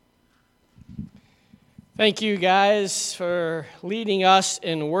Thank you guys for leading us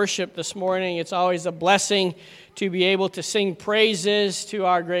in worship this morning. It's always a blessing to be able to sing praises to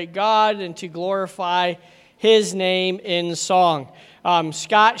our great God and to glorify His name in song.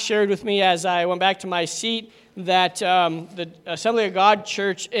 Scott shared with me as I went back to my seat that the Assembly of God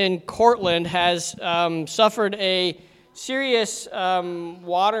Church in Cortland has suffered a serious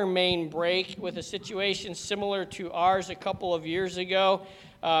water main break with a situation similar to ours a couple of years ago.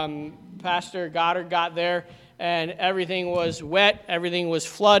 Pastor Goddard got there and everything was wet, everything was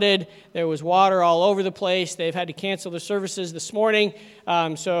flooded, there was water all over the place. They've had to cancel the services this morning,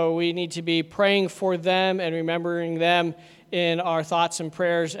 so we need to be praying for them and remembering them in our thoughts and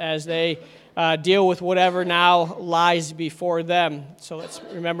prayers as they deal with whatever now lies before them. So let's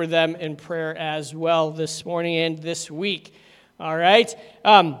remember them in prayer as well this morning and this week. All right.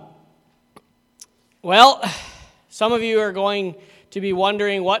 Well, some of you are going to be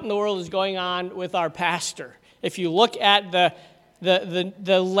wondering what in the world is going on with our pastor. If you look at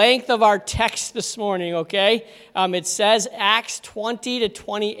the length of our text this morning, okay, it says Acts 20 to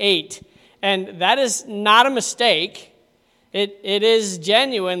 28, and that is not a mistake. It is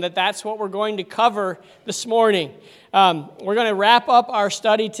genuine that that's what we're going to cover this morning. We're going to wrap up our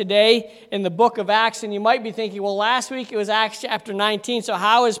study today in the book of Acts, and you might be thinking, well, last week it was Acts chapter 19, so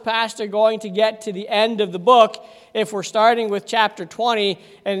how is Pastor going to get to the end of the book if we're starting with chapter 20?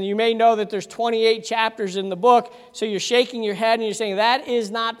 And you may know that there's 28 chapters in the book, so you're shaking your head and you're saying, that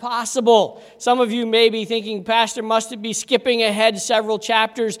is not possible. Some of you may be thinking, Pastor must be skipping ahead several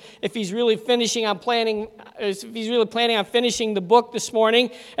chapters if he's really planning on finishing the book this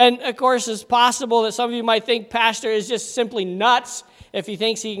morning. And of course, it's possible that some of you might think Pastor is just simply nuts if he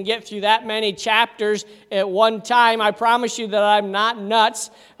thinks he can get through that many chapters at one time. I promise you that I'm not nuts.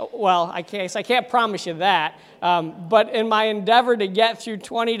 Well, I can't promise you that. But in my endeavor to get through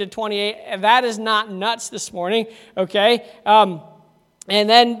 20 to 28, that is not nuts this morning, okay? And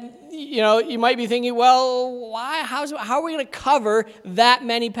then, you might be thinking, well, why? How are we going to cover that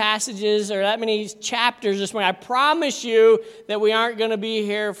many passages or that many chapters this morning? I promise you that we aren't going to be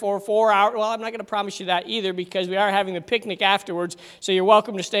here for 4 hours. Well, I'm not going to promise you that either because we are having the picnic afterwards, so you're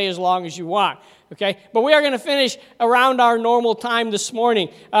welcome to stay as long as you want, okay? But we are going to finish around our normal time this morning.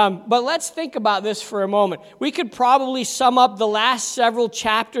 But let's think about this for a moment. We could probably sum up the last several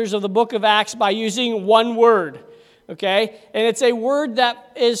chapters of the book of Acts by using one word. Okay, and it's a word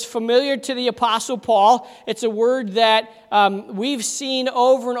that is familiar to the Apostle Paul. It's a word that we've seen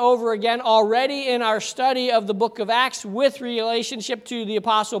over and over again already in our study of the book of Acts with relationship to the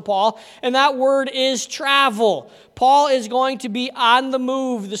Apostle Paul, and that word is travel. Paul is going to be on the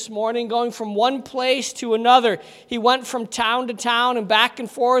move this morning, going from one place to another. He went from town to town and back and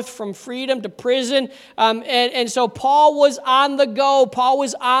forth, from freedom to prison, and so Paul was on the go. Paul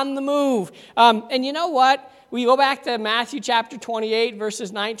was on the move, and you know what? We go back to Matthew chapter 28,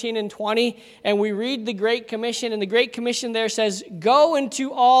 verses 19 and 20, and we read the Great Commission, and the Great Commission there says, go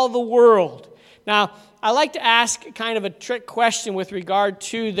into all the world. Now, I like to ask kind of a trick question with regard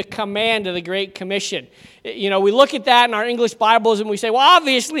to the command of the Great Commission. We look at that in our English Bibles and we say, well,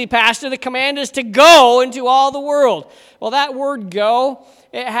 obviously, Pastor, the command is to go into all the world. Well, that word go,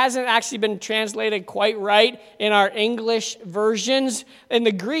 it hasn't actually been translated quite right in our English versions. In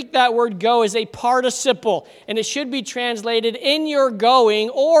the Greek, that word go is a participle, and it should be translated in your going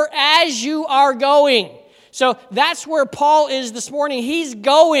or as you are going. So that's where Paul is this morning. He's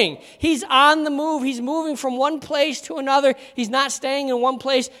going. He's on the move. He's moving from one place to another. He's not staying in one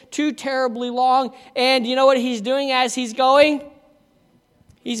place too terribly long. And you know what he's doing as he's going?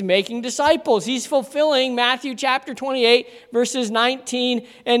 He's making disciples. He's fulfilling Matthew chapter 28, verses 19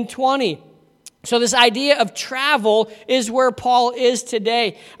 and 20. So this idea of travel is where Paul is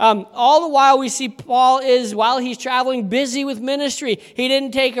today. All the while we see Paul is, while he's traveling, busy with ministry. He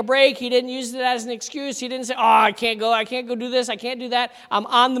didn't take a break. He didn't use it as an excuse. He didn't say, I can't go do this, I can't do that. I'm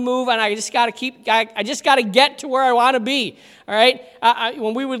on the move and I just got to get to where I want to be. All right?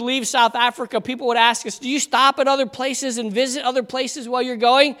 When we would leave South Africa, people would ask us, do you stop at other places and visit other places while you're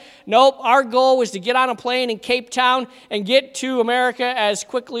going? Nope. Our goal was to get on a plane in Cape Town and get to America as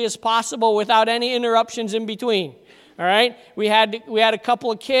quickly as possible without any interruptions in between. All right? We had a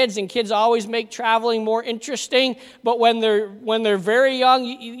couple of kids, and kids always make traveling more interesting, but when they're very young,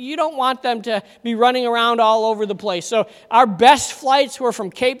 you don't want them to be running around all over the place. So our best flights were from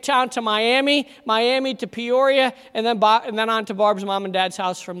Cape Town to Miami to Peoria, and then on to Barb's mom and dad's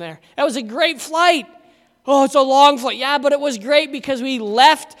house from there. That was a great flight. Oh, it's a long flight. Yeah, but it was great because we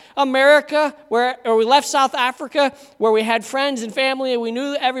left America, we left South Africa, where we had friends and family, and we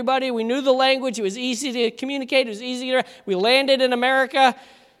knew everybody, we knew the language, it was easy to communicate, it was easy to... We landed in America.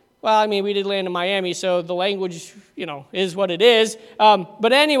 Well, I mean, we did land in Miami, so the language, is what it is.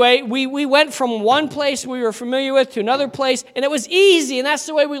 But anyway, we went from one place we were familiar with to another place, and it was easy, and that's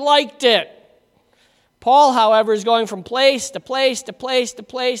the way we liked it. Paul, however, is going from place to place to place to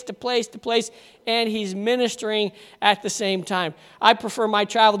place to place to place, and he's ministering at the same time. I prefer my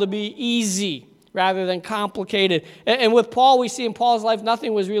travel to be easy rather than complicated. And with Paul, we see in Paul's life,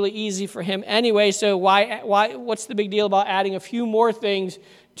 nothing was really easy for him anyway, so what's the big deal about adding a few more things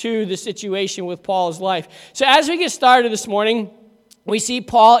to the situation with Paul's life? So as we get started this morning, we see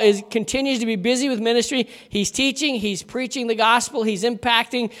Paul continues to be busy with ministry. He's teaching, he's preaching the gospel, he's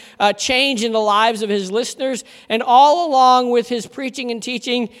impacting change in the lives of his listeners. And all along with his preaching and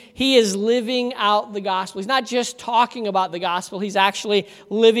teaching, he is living out the gospel. He's not just talking about the gospel, he's actually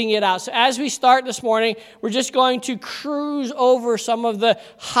living it out. So as we start this morning, we're just going to cruise over some of the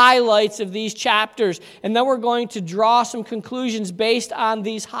highlights of these chapters. And then we're going to draw some conclusions based on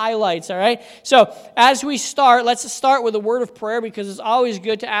these highlights, all right? So as we start, let's start with a word of prayer, because it's always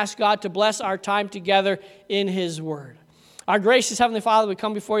good to ask God to bless our time together in His Word. Our gracious Heavenly Father, we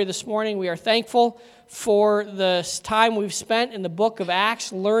come before you this morning. We are thankful for the time we've spent in the book of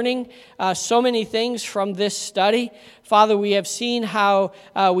Acts, learning so many things from this study. Father, we have seen how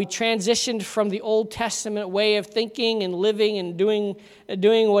we transitioned from the Old Testament way of thinking and living and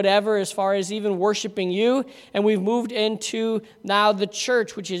doing whatever as far as even worshiping you, and we've moved into now the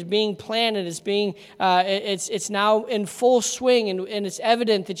church, which is being planted. It's now in full swing, and it's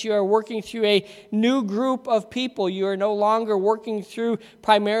evident that you are working through a new group of people. You are no longer working through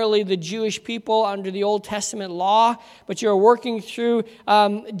primarily the Jewish people under the Old Testament law, but you're working through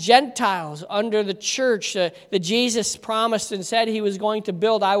Gentiles under the church that Jesus promised and said he was going to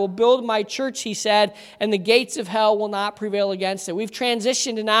build. I will build my church, he said, and the gates of hell will not prevail against it. We've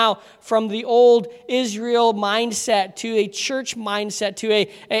transitioned now from the old Israel mindset to a church mindset, to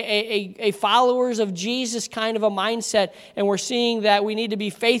a followers of Jesus kind of a mindset, and we're seeing that we need to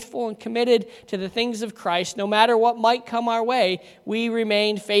be faithful and committed to the things of Christ. No matter what might come our way, we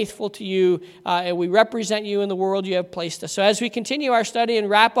remain faithful to you, and we represent you in the world you have placed us. So as we continue our study and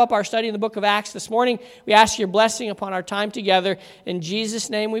wrap up our study in the book of Acts this morning, we ask your blessing upon our time together. In Jesus'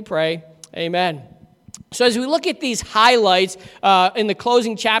 name we pray. Amen. So as we look at these highlights in the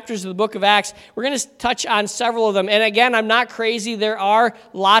closing chapters of the book of Acts, we're going to touch on several of them. And again, I'm not crazy. There are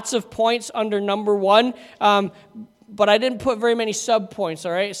lots of points under number 1. But I didn't put very many sub-points,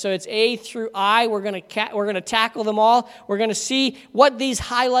 all right? So it's A through I. We're going to tackle them all. We're going to see what these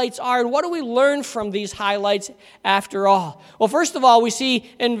highlights are, and what do we learn from these highlights after all? Well, first of all, we see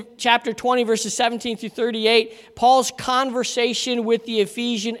in chapter 20, verses 17 through 38, Paul's conversation with the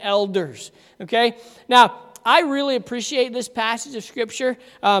Ephesian elders, okay? Now, I really appreciate this passage of Scripture.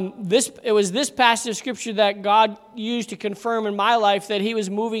 It was this passage of Scripture that God used to confirm in my life that He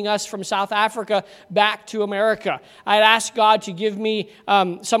was moving us from South Africa back to America. I had asked God to give me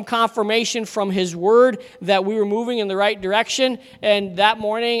some confirmation from His Word that we were moving in the right direction. And that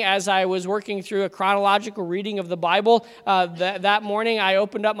morning, as I was working through a chronological reading of the Bible, that morning I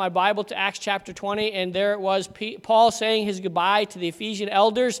opened up my Bible to Acts chapter 20, and there it was, Paul saying his goodbye to the Ephesian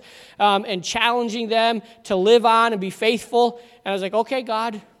elders and challenging them to live on and be faithful. And I was like, okay,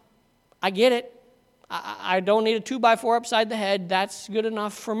 God, I get it. I don't need a 2x4 upside the head. That's good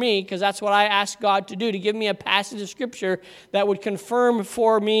enough for me, because that's what I asked God to do, to give me a passage of Scripture that would confirm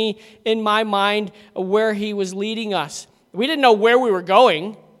for me in my mind where He was leading us. We didn't know where we were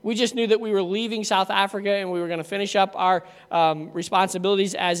going. We just knew that we were leaving South Africa and we were going to finish up our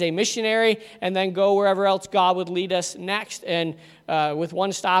responsibilities as a missionary and then go wherever else God would lead us next. And with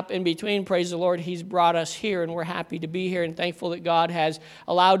one stop in between, praise the Lord, He's brought us here, and we're happy to be here and thankful that God has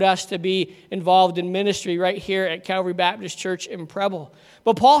allowed us to be involved in ministry right here at Calvary Baptist Church in Preble.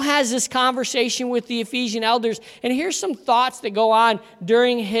 But Paul has this conversation with the Ephesian elders, and here's some thoughts that go on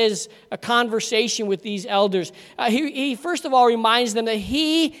during his conversation with these elders. He first of all reminds them that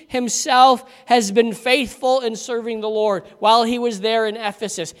he himself has been faithful in serving the Lord while he was there in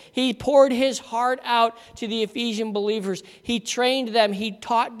Ephesus. He poured his heart out to the Ephesian believers. He trained them, he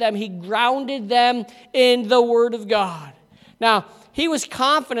taught them, he grounded them in the Word of God. Now, he was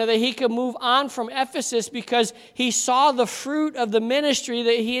confident that he could move on from Ephesus because he saw the fruit of the ministry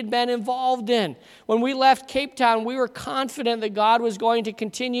that he had been involved in. When we left Cape Town, we were confident that God was going to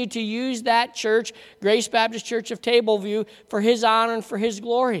continue to use that church, Grace Baptist Church of Tableview, for His honor and for His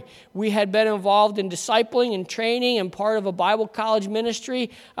glory. We had been involved in discipling and training and part of a Bible college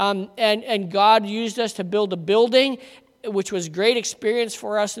ministry, and God used us to build a building, which was great experience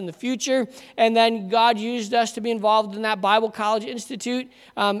for us in the future. And then God used us to be involved in that Bible College Institute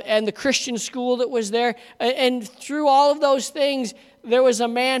and the Christian school that was there. And through all of those things, there was a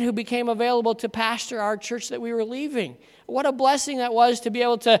man who became available to pastor our church that we were leaving. What a blessing that was to be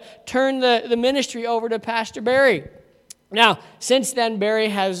able to turn the ministry over to Pastor Barry. Now, since then, Barry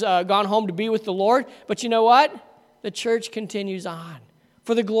has gone home to be with the Lord. But you know what? The church continues on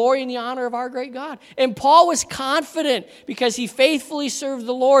for the glory and the honor of our great God. And Paul was confident, because he faithfully served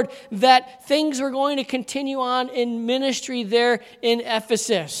the Lord, that things were going to continue on in ministry there in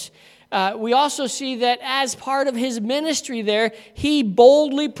Ephesus. We also see that as part of his ministry there, he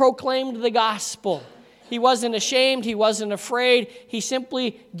boldly proclaimed the gospel. He wasn't ashamed. He wasn't afraid. He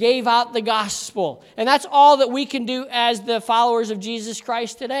simply gave out the gospel. And that's all that we can do as the followers of Jesus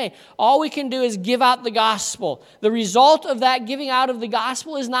Christ today. All we can do is give out the gospel. The result of that giving out of the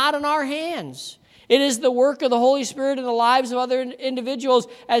gospel is not in our hands. It is the work of the Holy Spirit in the lives of other individuals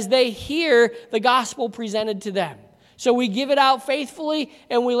as they hear the gospel presented to them. So we give it out faithfully,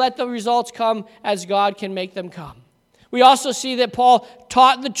 and we let the results come as God can make them come. We also see that Paul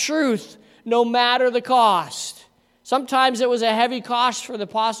taught the truth no matter the cost. Sometimes it was a heavy cost for the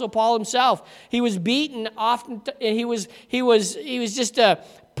Apostle Paul himself. He was beaten often. He was just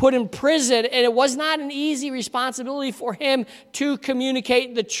put in prison, and it was not an easy responsibility for him to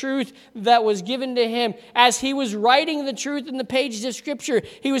communicate the truth that was given to him. As he was writing the truth in the pages of Scripture,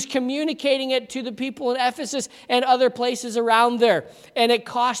 he was communicating it to the people in Ephesus and other places around there, and it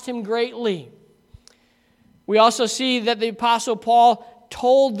cost him greatly. We also see that the Apostle Paul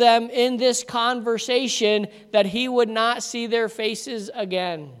told them in this conversation that he would not see their faces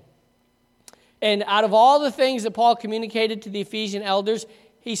again. And out of all the things that Paul communicated to the Ephesian elders,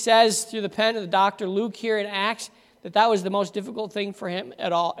 he says through the pen of the Dr. Luke here in Acts that was the most difficult thing for him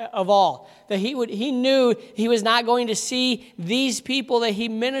of all. That he knew he was not going to see these people that he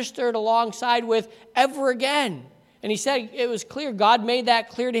ministered alongside with ever again. And he said it was clear. God made that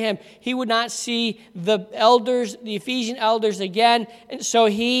clear to him. He would not see the elders, the Ephesian elders again. And so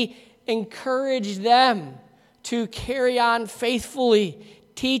he encouraged them to carry on faithfully,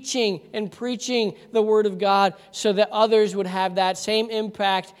 teaching and preaching the Word of God, so that others would have that same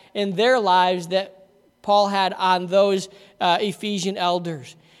impact in their lives that Paul had on those Ephesian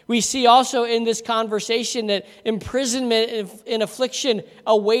elders. We see also in this conversation that imprisonment and affliction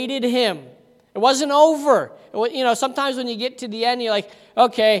awaited him. It wasn't over. You know, sometimes when you get to the end, you're like,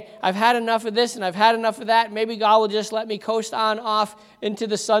 okay, I've had enough of this and I've had enough of that. Maybe God will just let me coast on off into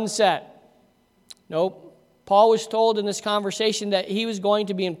the sunset. Nope. Paul was told in this conversation that he was going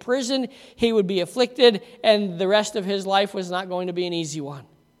to be in prison, he would be afflicted, and the rest of his life was not going to be an easy one.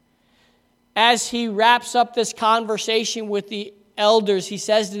 As he wraps up this conversation with the elders, he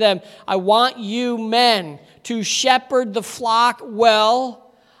says to them, I want you men to shepherd the flock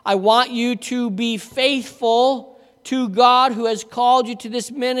well. I want you to be faithful to God who has called you to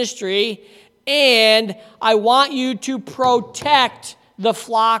this ministry, and I want you to protect the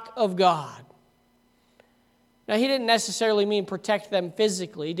flock of God. Now, he didn't necessarily mean protect them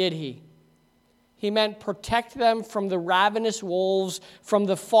physically, did he? He meant protect them from the ravenous wolves, from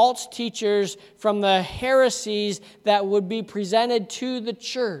the false teachers, from the heresies that would be presented to the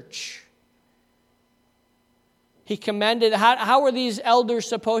church. He commended, how were these elders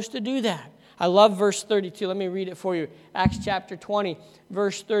supposed to do that? I love verse 32. Let me read it for you. Acts chapter 20,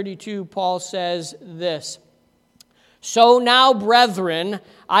 verse 32, Paul says this. So now, brethren,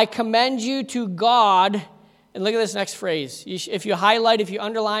 I commend you to God. And look at this next phrase. If you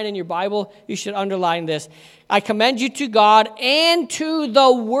underline in your Bible, you should underline this. I commend you to God and to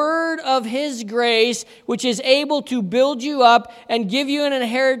the word of his grace, which is able to build you up and give you an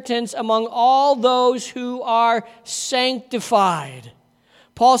inheritance among all those who are sanctified.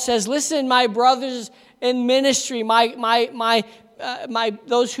 Paul says, listen, my brothers in ministry,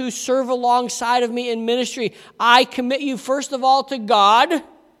 those who serve alongside of me in ministry, I commit you first of all to God.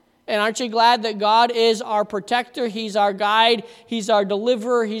 And aren't you glad that God is our protector? He's our guide. He's our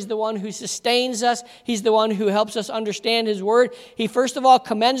deliverer. He's the one who sustains us. He's the one who helps us understand his word. He first of all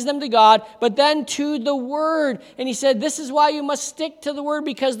commends them to God, but then to the word. And he said, this is why you must stick to the word,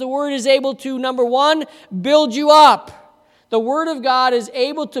 because the word is able to, number one, build you up. The word of God is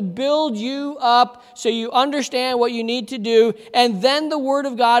able to build you up so you understand what you need to do. And then the word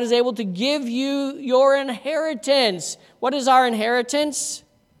of God is able to give you your inheritance. What is our inheritance?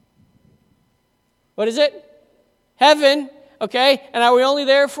 What is it? Heaven, okay? And are we only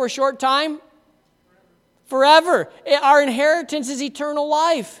there for a short time? Forever. Our inheritance is eternal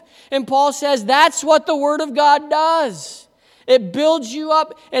life. And Paul says that's what the Word of God does. It builds you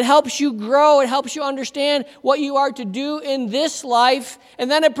up. It helps you grow. It helps you understand what you are to do in this life. And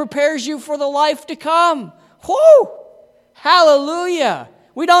then it prepares you for the life to come. Whoo! Hallelujah!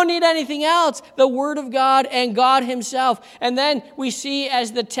 We don't need anything else. The Word of God and God Himself. And then we see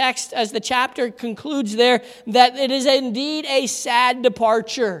as the chapter concludes there, that it is indeed a sad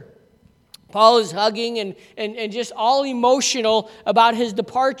departure. Paul is hugging and just all emotional about his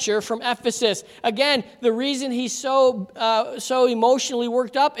departure from Ephesus. Again, the reason he's so emotionally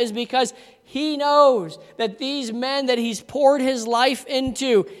worked up is because he knows that these men that he's poured his life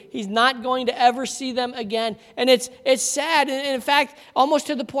into, he's not going to ever see them again. And it's sad, and in fact, almost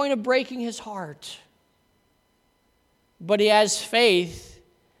to the point of breaking his heart. But he has faith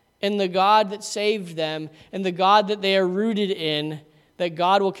in the God that saved them and the God that they are rooted in, that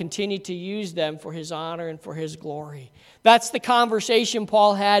God will continue to use them for His honor and for His glory. That's the conversation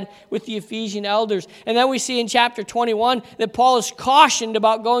Paul had with the Ephesian elders. And then we see in chapter 21 that Paul is cautioned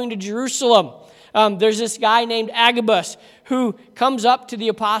about going to Jerusalem. There's this guy named Agabus who comes up to the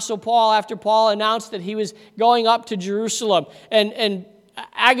Apostle Paul after Paul announced that he was going up to Jerusalem. And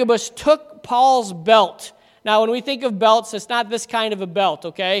Agabus took Paul's belt. Now, when we think of belts, it's not this kind of a belt,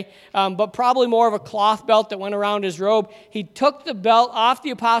 okay? But probably more of a cloth belt that went around his robe. He took the belt off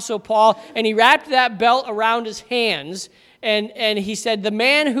the Apostle Paul, and he wrapped that belt around his hands. And he said, the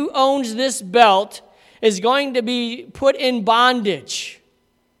man who owns this belt is going to be put in bondage.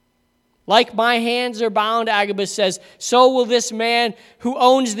 Like my hands are bound, Agabus says, so will this man who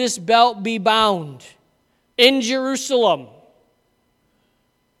owns this belt be bound in Jerusalem.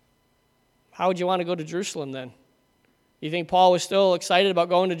 How would you want to go to Jerusalem then? You think Paul was still excited about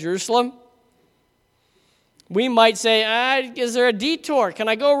going to Jerusalem? We might say, is there a detour? Can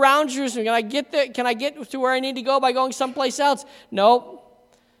I go around Jerusalem? Can I get there? Can I get to where I need to go by going someplace else? No.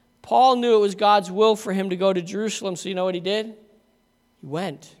 Paul knew it was God's will for him to go to Jerusalem, so you know what he did? He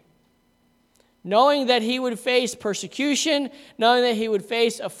went. Knowing that he would face persecution, knowing that he would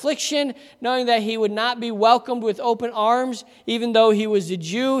face affliction, knowing that he would not be welcomed with open arms, even though he was a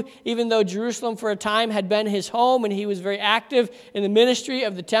Jew, even though Jerusalem for a time had been his home and he was very active in the ministry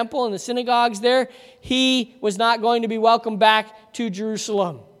of the temple and the synagogues there, he was not going to be welcomed back to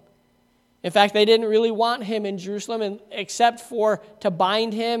Jerusalem. In fact, they didn't really want him in Jerusalem except for to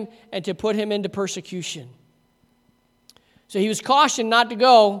bind him and to put him into persecution. So he was cautioned not to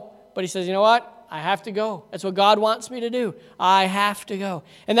go. But he says, you know what? I have to go. That's what God wants me to do. I have to go.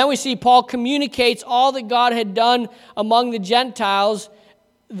 And then we see Paul communicates all that God had done among the Gentiles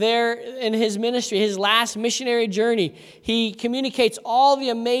there in his ministry, his last missionary journey. He communicates all the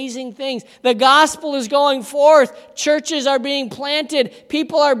amazing things. The gospel is going forth. Churches are being planted.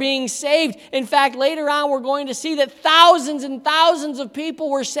 People are being saved. In fact, later on, we're going to see that thousands and thousands of people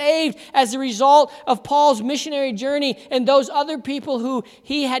were saved as a result of Paul's missionary journey and those other people who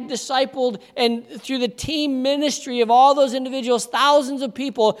he had discipled. And through the team ministry of all those individuals, thousands of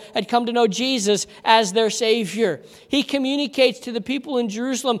people had come to know Jesus as their Savior. He communicates to the people in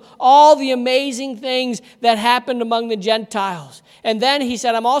Jerusalem all the amazing things that happened among the Gentiles. And then he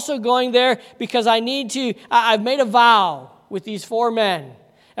said, I'm also going there because I've made a vow with these 4 men.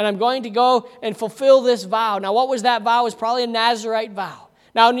 And I'm going to go and fulfill this vow. Now, what was that vow? It was probably a Nazirite vow.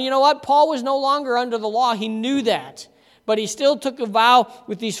 Now, you know what? Paul was no longer under the law. He knew that. But he still took a vow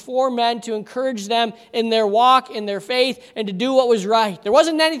with these 4 men to encourage them in their walk, in their faith, and to do what was right. There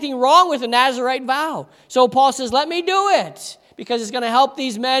wasn't anything wrong with a Nazirite vow. So Paul says, let me do it, because it's going to help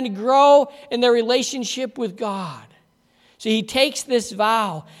these men grow in their relationship with God. So he takes this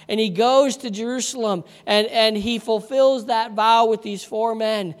vow, and he goes to Jerusalem, and he fulfills that vow with these 4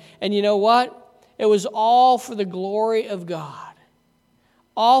 men. And you know what? It was all for the glory of God.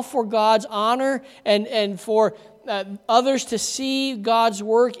 All for God's honor and for others to see God's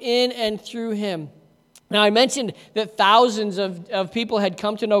work in and through him. Now, I mentioned that thousands of people had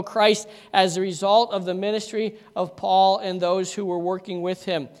come to know Christ as a result of the ministry of Paul and those who were working with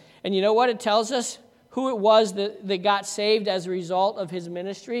him. And you know what it tells us? Who it was that got saved as a result of his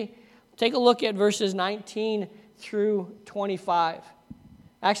ministry? Take a look at verses 19 through 25.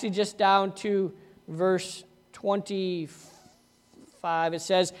 Actually, just down to verse 25, it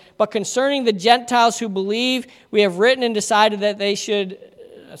says, but concerning the Gentiles who believe, we have written and decided that they should...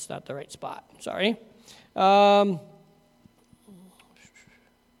 That's not the right spot. Sorry.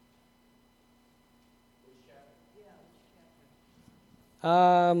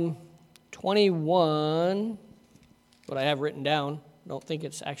 21, what I have written down. Don't think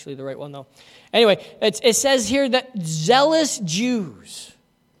it's actually the right one, though. Anyway, it says here that zealous Jews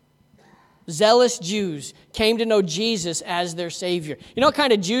came to know Jesus as their Savior. You know what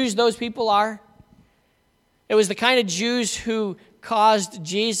kind of Jews those people are? It was the kind of Jews who caused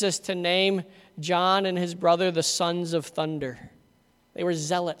Jesus to name John and his brother the sons of thunder. They were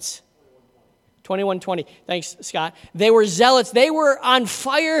zealots. 21:20. Thanks, Scott. They were zealots. They were on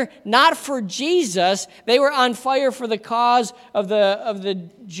fire not for Jesus. They were on fire for the cause of the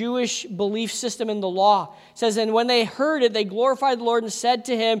Jewish belief system and the law. It says, and when they heard it, they glorified the Lord and said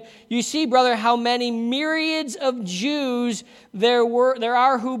to him, you see, brother, how many myriads of Jews there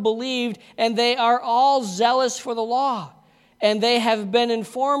are who believed, and they are all zealous for the law. And they have been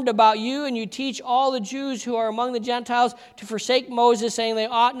informed about you, and you teach all the Jews who are among the Gentiles to forsake Moses, saying they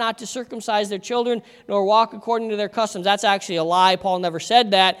ought not to circumcise their children, nor walk according to their customs. That's actually a lie. Paul never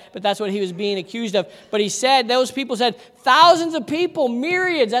said that, but that's what he was being accused of. But he said, those people said, thousands of people,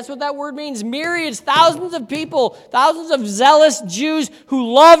 myriads, that's what that word means, myriads, thousands of people, thousands of zealous Jews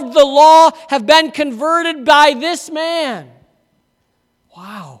who loved the law have been converted by this man.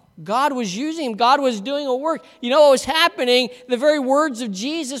 Wow. God was using him. God was doing a work. You know what was happening? The very words of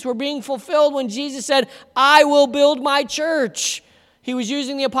Jesus were being fulfilled when Jesus said, I will build my church. He was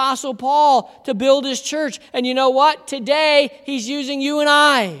using the Apostle Paul to build his church. And you know what? Today, he's using you and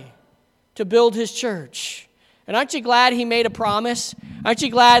I to build his church. And aren't you glad he made a promise? Aren't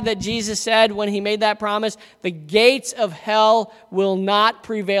you glad that Jesus said when he made that promise, the gates of hell will not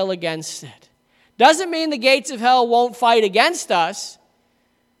prevail against it? Doesn't mean the gates of hell won't fight against us.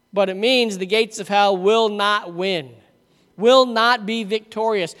 But it means the gates of hell will not win, will not be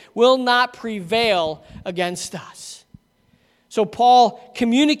victorious, will not prevail against us. So Paul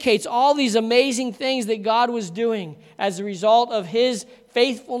communicates all these amazing things that God was doing as a result of his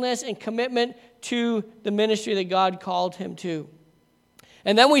faithfulness and commitment to the ministry that God called him to.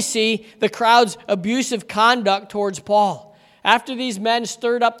 And then we see the crowd's abusive conduct towards Paul. After these men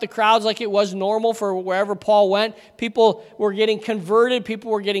stirred up the crowds like it was normal for wherever Paul went, people were getting converted, people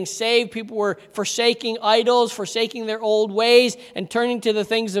were getting saved, people were forsaking idols, forsaking their old ways, and turning to the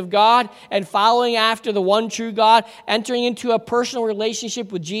things of God, and following after the one true God, entering into a personal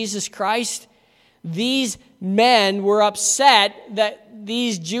relationship with Jesus Christ. These men were upset that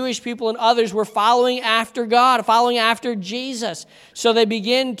these Jewish people and others were following after God, following after Jesus. So they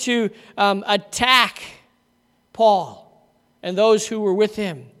begin to attack Paul and those who were with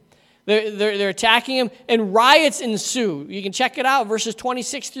him. They're attacking him, and riots ensue. You can check it out, verses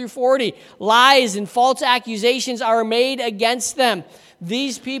 26 through 40. Lies and false accusations are made against them.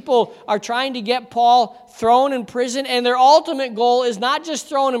 These people are trying to get Paul thrown in prison, and their ultimate goal is not just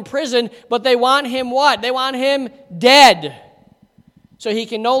thrown in prison, but they want him what? They want him dead, so he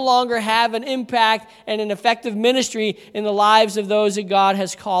can no longer have an impact and an effective ministry in the lives of those that God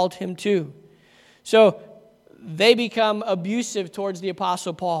has called him to. So they become abusive towards the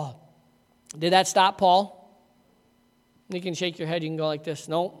Apostle Paul. Did that stop Paul? You can shake your head. You can go like this.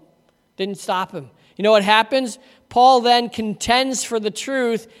 No, didn't stop him. You know what happens? Paul then contends for the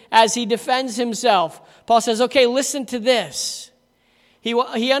truth as he defends himself. Paul says, okay, listen to this.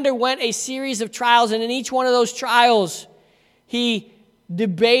 He underwent a series of trials, and in each one of those trials, he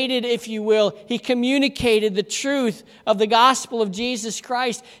debated, if you will. He communicated the truth of the gospel of Jesus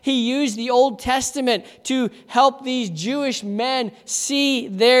Christ. He used the Old Testament to help these Jewish men see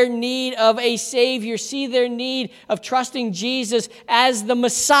their need of a Savior, see their need of trusting Jesus as the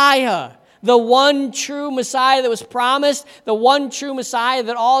Messiah, the one true Messiah that was promised, the one true Messiah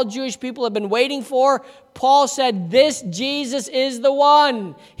that all Jewish people have been waiting for. Paul said, this Jesus is the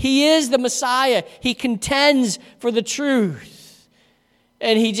one. He is the Messiah. He contends for the truth.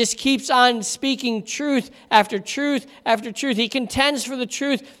 And he just keeps on speaking truth after truth after truth. He contends for the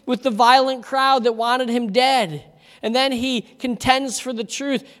truth with the violent crowd that wanted him dead. And then he contends for the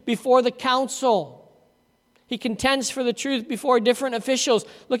truth before the council. He contends for the truth before different officials.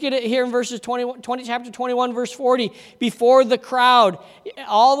 Look at it here in verses 20, chapter 21, verse 40. Before the crowd,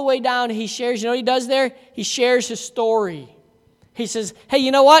 all the way down, he shares, you know what he does there? He shares his story. He says, hey,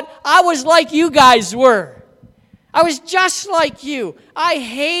 you know what? I was like you guys were. I was just like you. I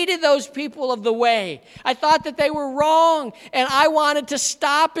hated those people of the way. I thought that they were wrong, and I wanted to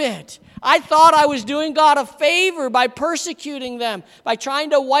stop it. I thought I was doing God a favor by persecuting them, by trying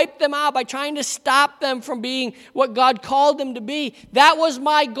to wipe them out, by trying to stop them from being what God called them to be. That was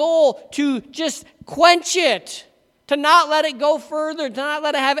my goal, to just quench it, to not let it go further, to not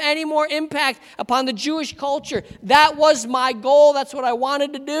let it have any more impact upon the Jewish culture. That was my goal. That's what I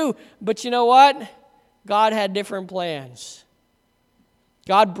wanted to do. But you know what? God had different plans.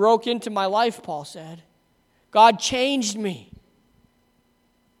 God broke into my life, Paul said. God changed me.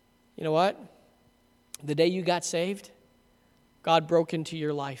 You know what? The day you got saved, God broke into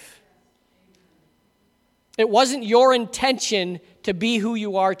your life. It wasn't your intention to be who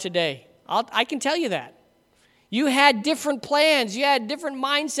you are today. I can tell you that. You had different plans. You had different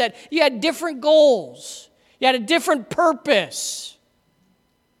mindset. You had different goals. You had a different purpose.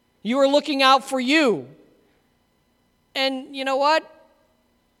 You are looking out for you. And you know what?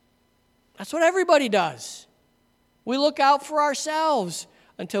 That's what everybody does. We look out for ourselves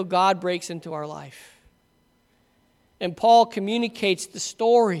until God breaks into our life. And Paul communicates the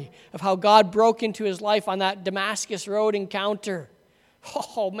story of how God broke into his life on that Damascus Road encounter.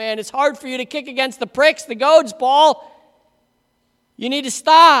 Oh man, it's hard for you to kick against the pricks, the goads, Paul. You need to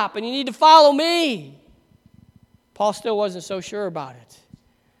stop and you need to follow me. Paul still wasn't so sure about it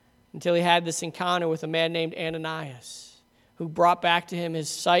until he had this encounter with a man named Ananias, who brought back to him his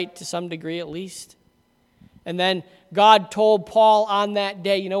sight to some degree at least. And then God told Paul on that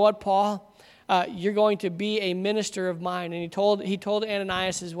day, you know what, Paul? You're going to be a minister of mine. And he told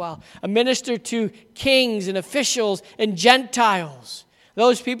Ananias as well, a minister to kings and officials and Gentiles.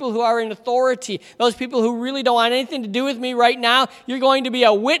 Those people who are in authority, those people who really don't want anything to do with me right now, you're going to be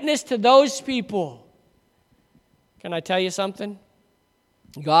a witness to those people. Can I tell you something?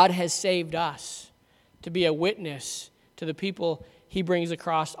 God has saved us to be a witness to the people he brings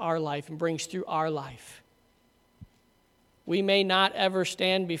across our life and brings through our life. We may not ever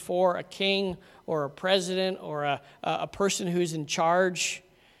stand before a king or a president or a person who's in charge,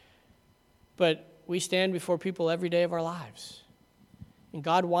 but we stand before people every day of our lives. And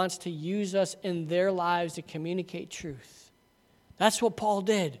God wants to use us in their lives to communicate truth. That's what Paul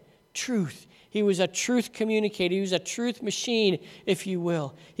did, truth. He was a truth communicator. He was a truth machine, if you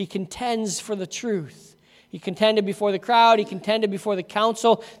will. He contends for the truth. He contended before the crowd. He contended before the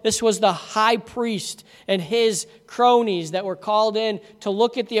council. This was the high priest and his cronies that were called in to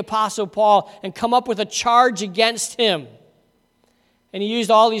look at the Apostle Paul and come up with a charge against him. And he used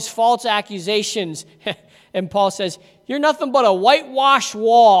all these false accusations. And Paul says, you're nothing but a whitewashed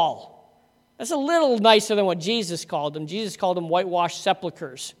wall. That's a little nicer than what Jesus called them. Jesus called them whitewashed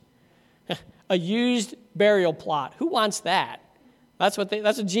sepulchers. A used burial plot. Who wants that? That's what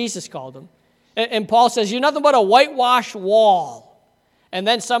Jesus called them. And Paul says, you're nothing but a whitewashed wall. And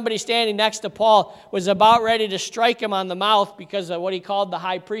then somebody standing next to Paul was about ready to strike him on the mouth because of what he called the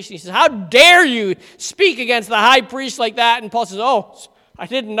high priest. He says, how dare you speak against the high priest like that? And Paul says, oh, I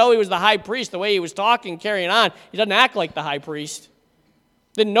didn't know he was the high priest the way he was talking, carrying on. He doesn't act like the high priest.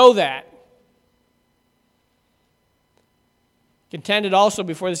 Didn't know that. Contended also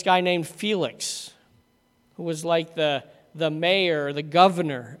before this guy named Felix, who was like the mayor, the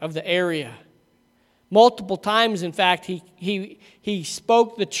governor of the area. Multiple times, in fact, he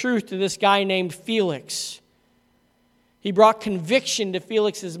spoke the truth to this guy named Felix. He brought conviction to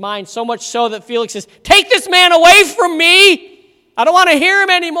Felix's mind, so much so that Felix says, take this man away from me. I don't want to hear him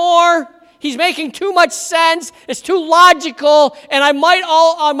anymore. He's making too much sense. It's too logical, and I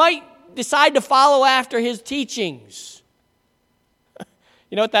might decide to follow after his teachings.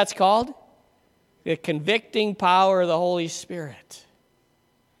 You know what that's called? The convicting power of the Holy Spirit.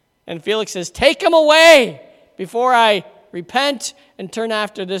 And Felix says, take him away before I repent and turn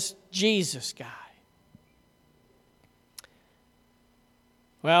after this Jesus guy.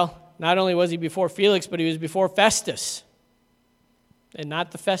 Well, not only was he before Felix, but he was before Festus. And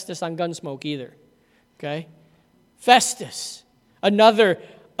not the Festus on Gunsmoke either. Okay? Festus, another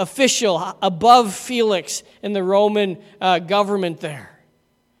official above Felix in the Roman government there.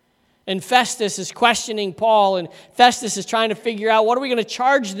 And Festus is questioning Paul, and Festus is trying to figure out, what are we going to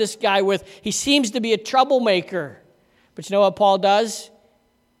charge this guy with? He seems to be a troublemaker. But you know what Paul does?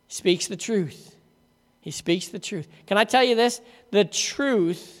 He speaks the truth. He speaks the truth. Can I tell you this? The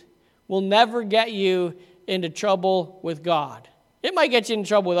truth will never get you into trouble with God. It might get you in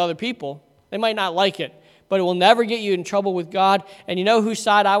trouble with other people. They might not like it, but it will never get you in trouble with God. And you know whose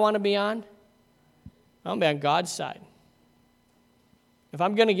side I want to be on? I want to be on God's side. If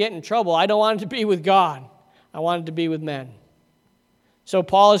I'm going to get in trouble, I don't want it to be with God. I want it to be with men. So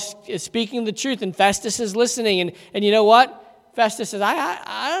Paul is speaking the truth, and Festus is listening. And you know what? Festus says,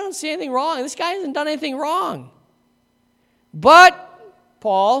 I don't see anything wrong. This guy hasn't done anything wrong. But,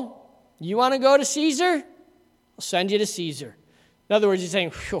 Paul, you want to go to Caesar? I'll send you to Caesar. In other words, he's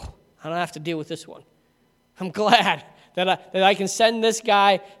saying, phew, I don't have to deal with this one. I'm glad that I can send this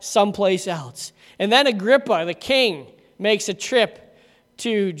guy someplace else. And then Agrippa, the king, makes a trip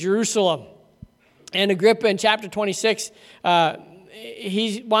to Jerusalem. And Agrippa in chapter 26,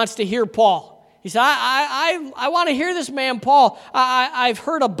 he wants to hear Paul. He said, I want to hear this man Paul. I've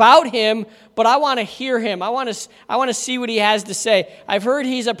heard about him, but I want to hear him. I want to see what he has to say. I've heard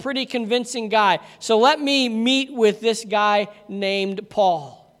he's a pretty convincing guy. So let me meet with this guy named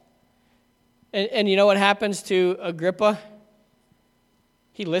Paul. And you know what happens to Agrippa?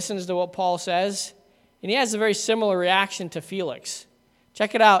 He listens to what Paul says, and he has a very similar reaction to Felix.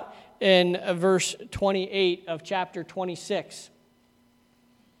 Check it out in verse 28 of chapter 26.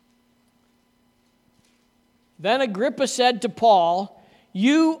 Then Agrippa said to Paul,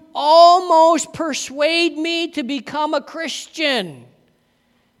 "You almost persuade me to become a Christian.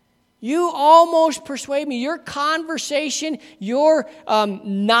 You almost persuade me. Your conversation, your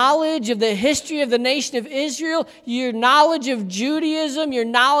knowledge of the history of the nation of Israel, your knowledge of Judaism, your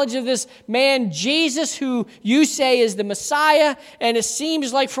knowledge of this man Jesus who you say is the Messiah, and it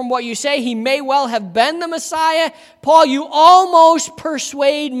seems like from what you say he may well have been the Messiah. Paul, you almost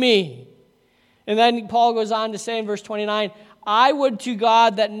persuade me." And then Paul goes on to say in verse 29, "I would to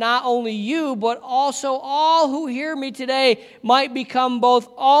God that not only you, but also all who hear me today might become both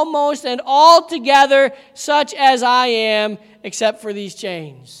almost and altogether such as I am, except for these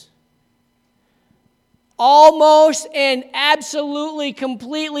chains." Almost and absolutely,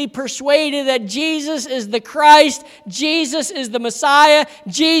 completely persuaded that Jesus is the Christ, Jesus is the Messiah,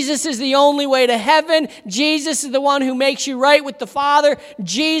 Jesus is the only way to heaven, Jesus is the one who makes you right with the Father,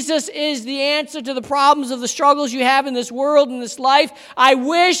 Jesus is the answer to the problems of the struggles you have in this world, in this life. I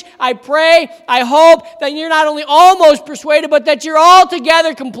wish, I pray, I hope that you're not only almost persuaded, but that you're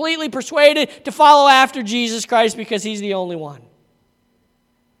altogether completely persuaded to follow after Jesus Christ because He's the only one.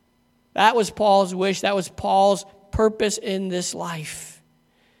 That was Paul's wish. That was Paul's purpose in this life.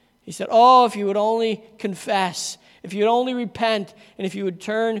 He said, "Oh, if you would only confess, if you would only repent, and if you would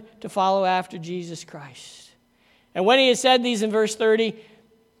turn to follow after Jesus Christ." And when he had said these in verse 30,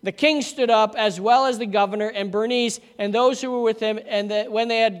 the king stood up, as well as the governor and Bernice and those who were with him, and when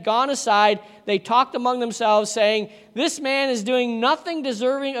they had gone aside, they talked among themselves, saying, "This man is doing nothing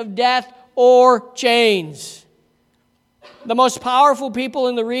deserving of death or chains." The most powerful people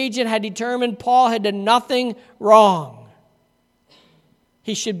in the region had determined Paul had done nothing wrong.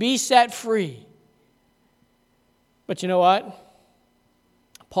 He should be set free. But you know what?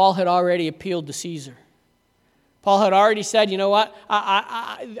 Paul had already appealed to Caesar. Paul had already said, "You know what?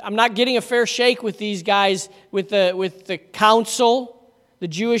 I'm not getting a fair shake with these guys, with the council, the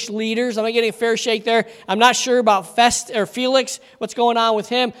Jewish leaders. I'm not getting a fair shake there. I'm not sure about Felix, what's going on with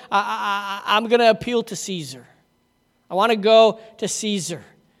him. I'm going to appeal to Caesar. I want to go to Caesar."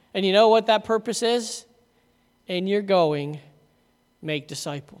 And you know what that purpose is? "And you're going, make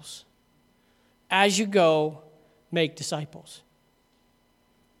disciples." As you go, make disciples.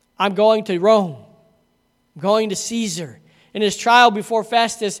 I'm going to Rome. I'm going to Caesar. In his trial before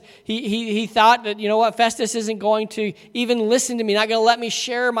Festus, he thought that, you know what, Festus isn't going to even listen to me, not going to let me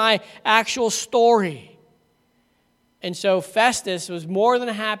share my actual story. And so Festus was more than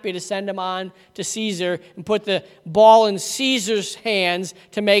happy to send him on to Caesar and put the ball in Caesar's hands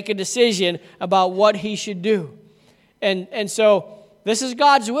to make a decision about what he should do. And so this is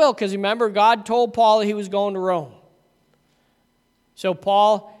God's will, because remember, God told Paul that he was going to Rome. So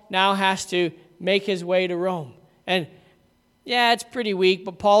Paul now has to make his way to Rome. And yeah, it's pretty weak,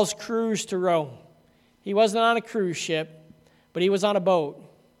 but Paul's cruise to Rome. He wasn't on a cruise ship, but he was on a boat.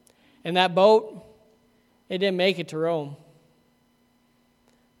 And that boat, it didn't make it to Rome.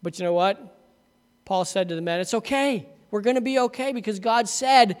 But you know what? Paul said to the men, "It's okay. We're going to be okay because God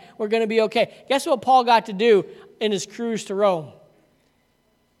said we're going to be okay." Guess what Paul got to do in his cruise to Rome?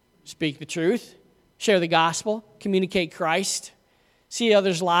 Speak the truth, share the gospel, communicate Christ, see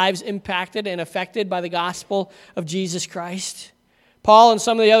others' lives impacted and affected by the gospel of Jesus Christ. Paul and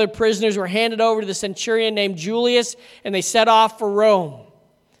some of the other prisoners were handed over to the centurion named Julius, and they set off for Rome.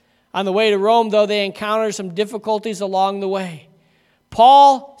 On the way to Rome, though, they encountered some difficulties along the way.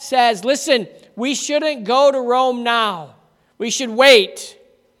 Paul says, "Listen, we shouldn't go to Rome now. We should wait.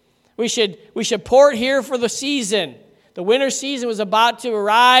 We should port here for the season." The winter season was about to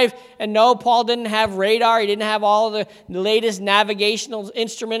arrive, and no, Paul didn't have radar. He didn't have all the latest navigational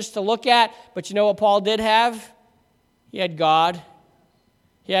instruments to look at. But you know what Paul did have? He had God.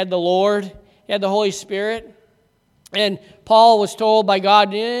 He had the Lord. He had the Holy Spirit. And Paul was told by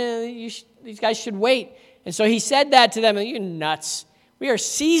God, these guys should wait. And so he said that to them, "You're nuts. We are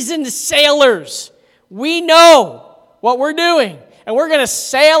seasoned sailors. We know what we're doing, and we're going to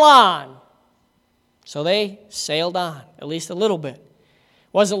sail on." So they sailed on, at least a little bit.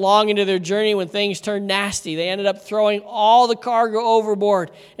 It wasn't long into their journey when things turned nasty. They ended up throwing all the cargo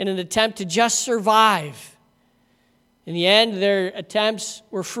overboard in an attempt to just survive. In the end, their attempts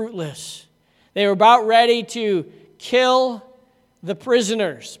were fruitless. They were about ready to kill the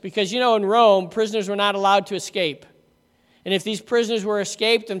prisoners, because, you know, in Rome, prisoners were not allowed to escape. And if these prisoners were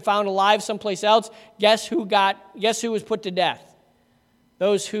escaped and found alive someplace else, guess who was put to death?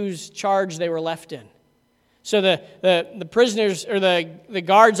 Those whose charge they were left in. So the prisoners, or the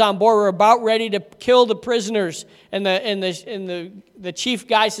guards on board, were about ready to kill the prisoners, and the chief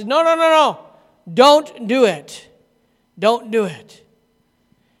guy said, "No, don't do it. Don't do it."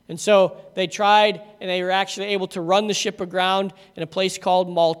 And so they tried, and they were actually able to run the ship aground in a place called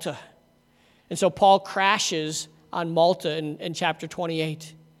Malta. And so Paul crashes on Malta in chapter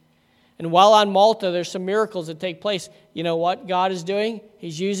 28. And while on Malta, there's some miracles that take place. You know what God is doing?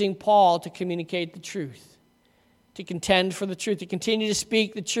 He's using Paul to communicate the truth, to contend for the truth, to continue to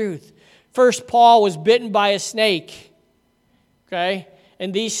speak the truth. First, Paul was bitten by a snake. Okay?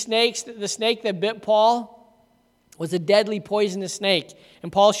 And these snakes, the snake that bit Paul was a deadly poisonous snake.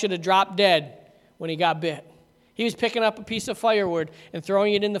 And Paul should have dropped dead when he got bit. He was picking up a piece of firewood and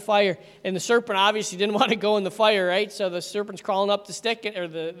throwing it in the fire. And the serpent obviously didn't want to go in the fire, right? So the serpent's crawling up the stick or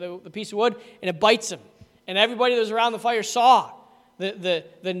the piece of wood, and it bites him. And everybody that was around the fire saw.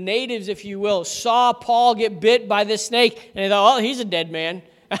 The natives, if you will, saw Paul get bit by this snake. And they thought, oh, he's a dead man.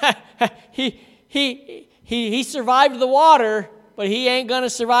 He survived the water, but he ain't going to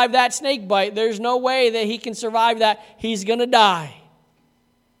survive that snake bite. There's no way that he can survive that. He's going to die.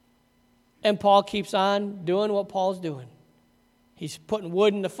 And Paul keeps on doing what Paul's doing. He's putting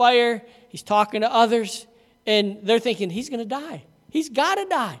wood in the fire. He's talking to others. And they're thinking, he's going to die. He's got to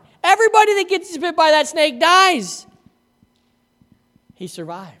die. Everybody that gets bit by that snake dies. He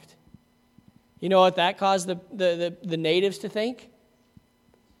survived. You know what that caused the natives to think?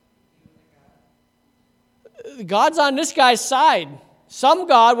 God's on this guy's side. Some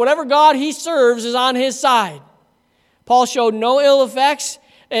God, whatever God he serves, is on his side. Paul showed no ill effects,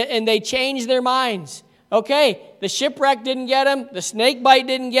 and they changed their minds. Okay, the shipwreck didn't get him. The snake bite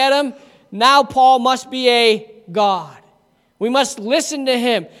didn't get him. Now Paul must be a God. We must listen to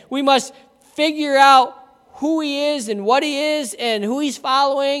him. We must figure out who he is and what he is and who he's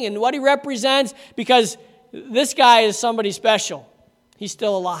following and what he represents, because this guy is somebody special. He's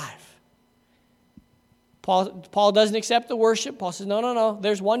still alive. Paul doesn't accept the worship. Paul says, no.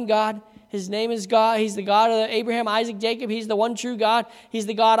 There's one God. His name is God. He's the God of Abraham, Isaac, Jacob. He's the one true God. He's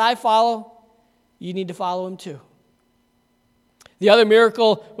the God I follow. You need to follow him too. The other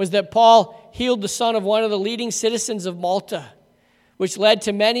miracle was that Paul healed the son of one of the leading citizens of Malta, which led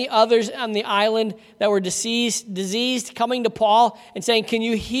to many others on the island that were diseased coming to Paul and saying, can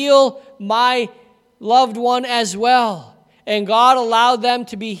you heal my loved one as well? And God allowed them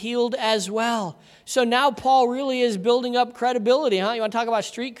to be healed as well. So now Paul really is building up credibility, huh? You want to talk about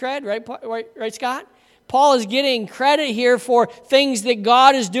street cred, right, Scott? Paul is getting credit here for things that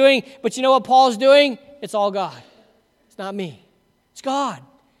God is doing. But you know what Paul's doing? It's all God. It's not me. It's God.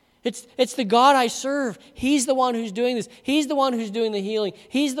 It's the God I serve. He's the one who's doing this. He's the one who's doing the healing.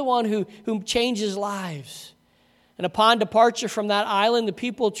 He's the one who changes lives. And upon departure from that island, the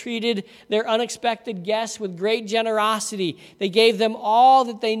people treated their unexpected guests with great generosity. They gave them all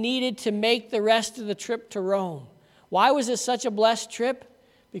that they needed to make the rest of the trip to Rome. Why was it such a blessed trip?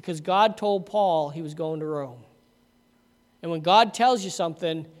 Because God told Paul he was going to Rome. And when God tells you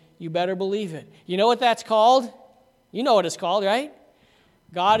something, you better believe it. You know what that's called? You know what it's called, right?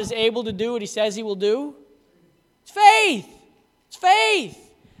 God is able to do what he says he will do. It's faith. It's faith.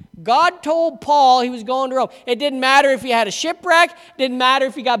 God told Paul he was going to Rome. It didn't matter if he had a shipwreck. Didn't matter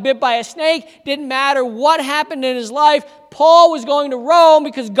if he got bit by a snake. Didn't matter what happened in his life. Paul was going to Rome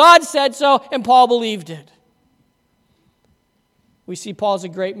because God said so, and Paul believed it. We see Paul's a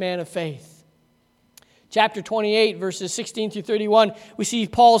great man of faith. Chapter 28, verses 16 through 31, we see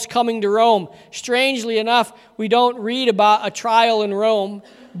Paul's coming to Rome. Strangely enough, we don't read about a trial in Rome,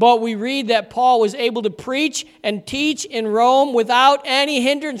 but we read that Paul was able to preach and teach in Rome without any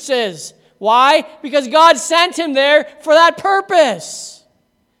hindrances. Why? Because God sent him there for that purpose.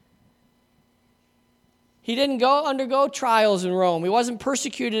 He didn't undergo trials in Rome. He wasn't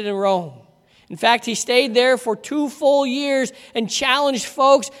persecuted in Rome. In fact, he stayed there for 2 full years and challenged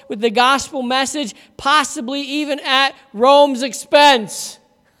folks with the gospel message, possibly even at Rome's expense.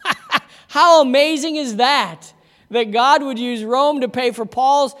 How amazing is that? That God would use Rome to pay for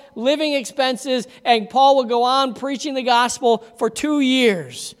Paul's living expenses, and Paul would go on preaching the gospel for 2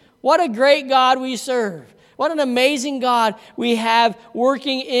 years. What a great God we serve. What an amazing God we have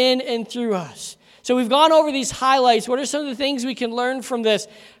working in and through us. So we've gone over these highlights. What are some of the things we can learn from this?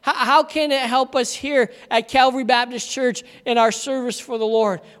 How can it help us here at Calvary Baptist Church in our service for the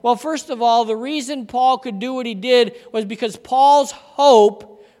Lord? Well, first of all, the reason Paul could do what he did was because Paul's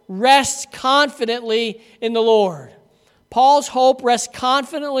hope rests confidently in the Lord. Paul's hope rests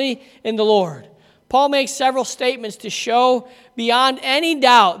confidently in the Lord. Paul makes several statements to show beyond any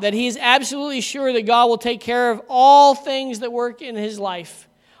doubt that he is absolutely sure that God will take care of all things that work in his life.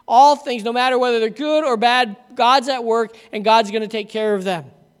 All things, no matter whether they're good or bad, God's at work and God's going to take care of them.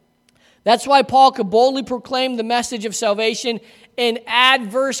 That's why Paul could boldly proclaim the message of salvation in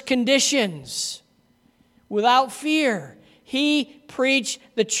adverse conditions without fear. he preached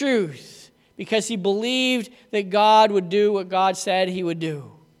the truth because he believed that God would do what God said he would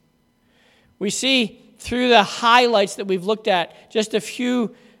do. We see through the highlights that we've looked at just a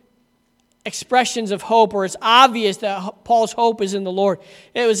few expressions of hope, or it's obvious that Paul's hope is in the Lord.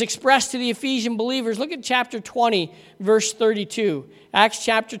 It was expressed to the Ephesian believers. Look at chapter 20, verse 32. Acts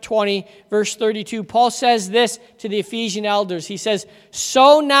chapter 20, verse 32. Paul says this to the Ephesian elders. He says,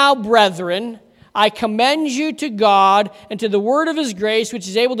 "So now, brethren, I commend you to God and to the word of his grace, which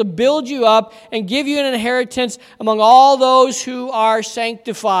is able to build you up and give you an inheritance among all those who are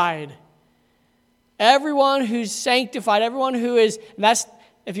sanctified." Everyone who's sanctified, everyone who is, and that's,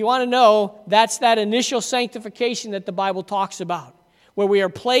 if you want to know, that's that initial sanctification that the Bible talks about, where we are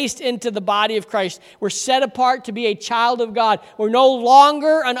placed into the body of Christ. We're set apart to be a child of God. We're no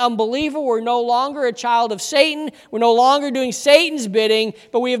longer an unbeliever. We're no longer a child of Satan. We're no longer doing Satan's bidding,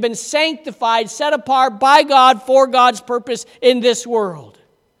 but we have been sanctified, set apart by God for God's purpose in this world.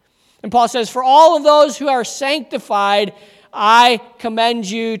 And Paul says, for all of those who are sanctified, I commend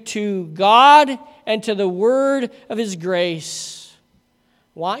you to God and to the word of his grace.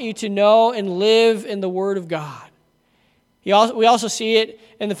 I want you to know and live in the word of God. We also see it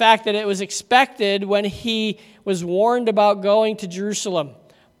in the fact that it was expected when he was warned about going to Jerusalem.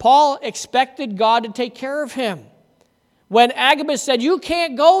 Paul expected God to take care of him. When Agabus said, "You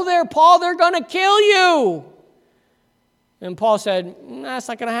can't go there, Paul, they're going to kill you." And Paul said, "That's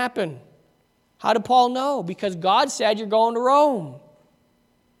not going to happen." How did Paul know? Because God said, "You're going to Rome."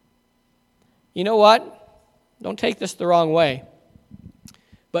 You know what? Don't take this the wrong way.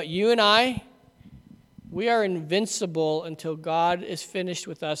 But you and I, we are invincible until God is finished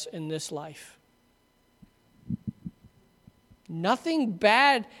with us in this life. Nothing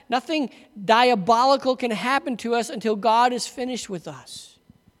bad, nothing diabolical can happen to us until God is finished with us.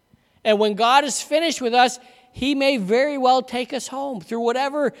 And when God is finished with us, he may very well take us home through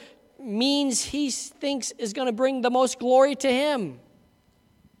whatever means he thinks is going to bring the most glory to him.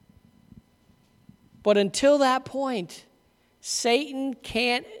 But until that point, Satan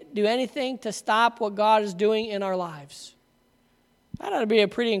can't do anything to stop what God is doing in our lives. That ought to be a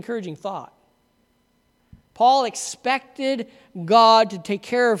pretty encouraging thought. Paul expected God to take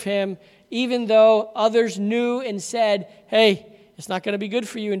care of him, even though others knew and said, "Hey, it's not going to be good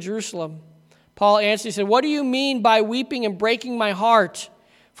for you in Jerusalem." Paul answered, he said, "What do you mean by weeping and breaking my heart?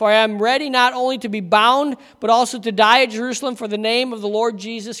 For I am ready not only to be bound, but also to die at Jerusalem for the name of the Lord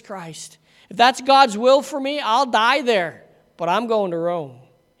Jesus Christ. If that's God's will for me, I'll die there. But I'm going to Rome."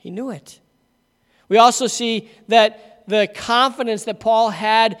 He knew it. We also see that the confidence that Paul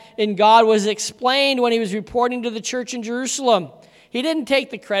had in God was explained when he was reporting to the church in Jerusalem. He didn't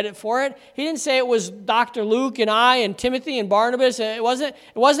take the credit for it. He didn't say it was Dr. Luke and I and Timothy and Barnabas. It wasn't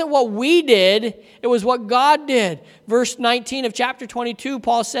what we did. It was what God did. Verse 19 of chapter 22,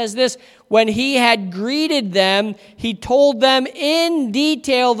 Paul says this, "When he had greeted them, he told them in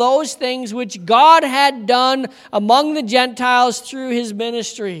detail those things which God had done among the Gentiles through his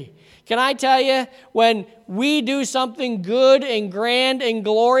ministry." Can I tell you, when we do something good and grand and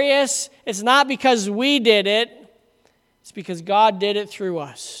glorious, it's not because we did it. It's because God did it through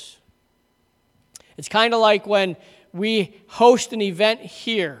us. It's kind of like when we host an event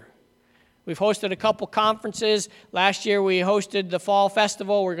here. We've hosted a couple conferences. Last year we hosted the Fall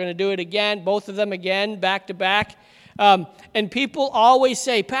Festival. We're going to do it again, both of them again, back to back. And people always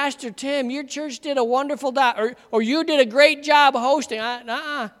say, "Pastor Tim, your church did a wonderful job," or "You did a great job hosting."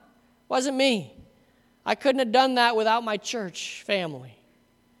 Wasn't me. I couldn't have done that without my church family.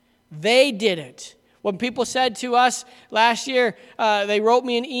 They did it. When people said to us last year, they wrote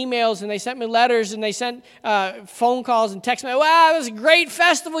me in emails and they sent me letters and they sent phone calls and text me, "Wow, it was a great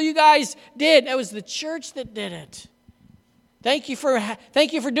festival you guys did." It was the church that did it. Thank you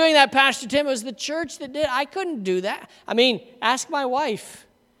for doing that, Pastor Tim. It was the church that did it. I couldn't do that. I mean, ask my wife.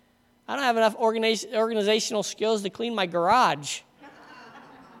 I don't have enough organizational skills to clean my garage,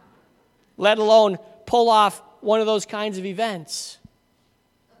 let alone pull off one of those kinds of events.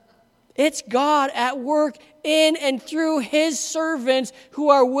 It's God at work in and through his servants who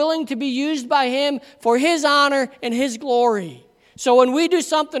are willing to be used by him for his honor and his glory. So when we do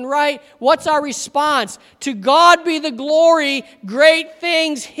something right, what's our response? To God be the glory, great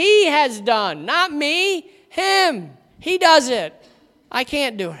things he has done. Not me, him. He does it. I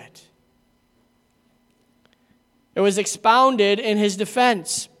can't do it. It was expounded in his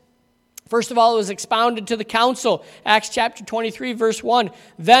defense. First of all, it was expounded to the council. Acts chapter 23, verse 1.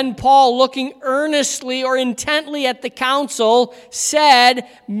 "Then Paul, looking earnestly or intently at the council, said,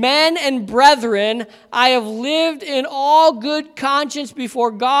 'Men and brethren, I have lived in all good conscience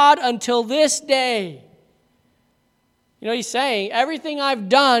before God until this day.'" You know, he's saying, everything I've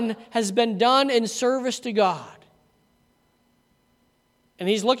done has been done in service to God. And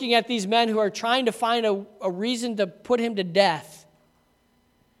he's looking at these men who are trying to find a reason to put him to death.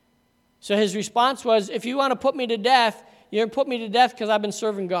 So his response was, if you want to put me to death, you're going to put me to death because I've been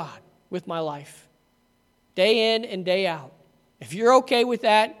serving God with my life, day in and day out. If you're okay with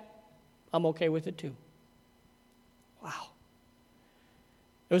that, I'm okay with it too. Wow.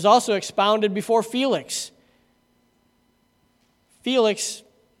 It was also expounded before Felix. Felix,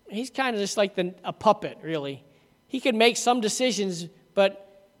 he's kind of just like a puppet, really. He could make some decisions, but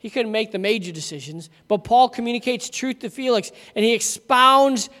he couldn't make the major decisions. But Paul communicates truth to Felix, and he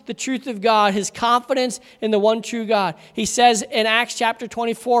expounds the truth of God, his confidence in the one true God. He says in Acts chapter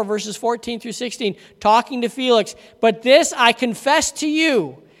 24, verses 14 through 16, talking to Felix, but this I confess to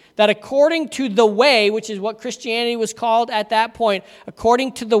you, that according to the way, which is what Christianity was called at that point,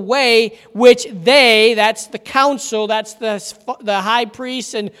 according to the way which they, that's the council, that's the high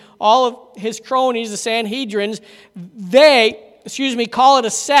priest and all of his cronies, the Sanhedrins, call it a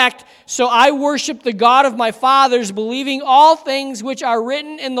sect, so I worship the God of my fathers, believing all things which are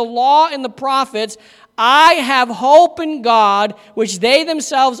written in the law and the prophets. I have hope in God, which they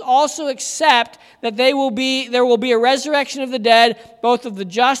themselves also accept, that there will be a resurrection of the dead, both of the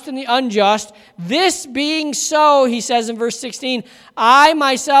just and the unjust. This being so, he says in verse 16, I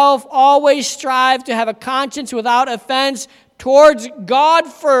myself always strive to have a conscience without offense towards God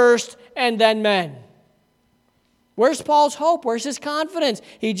first and then men. Where's Paul's hope? Where's his confidence?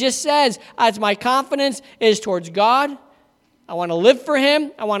 He just says, my confidence is towards God. I want to live for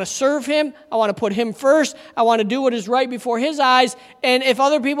him. I want to serve him. I want to put him first. I want to do what is right before his eyes. And if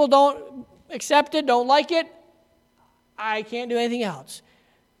other people don't accept it, don't like it, I can't do anything else.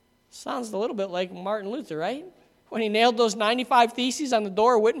 Sounds a little bit like Martin Luther, right? When he nailed those 95 theses on the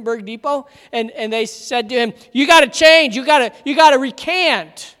door of Wittenberg Depot, and they said to him, you got to change. You got to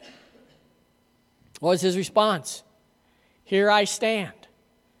recant. What was his response? Here I stand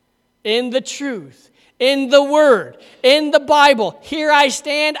in the truth, in the Word, in the Bible. Here I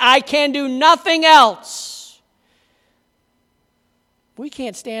stand. I can do nothing else. We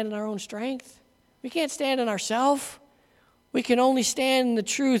can't stand in our own strength. We can't stand in ourselves. We can only stand in the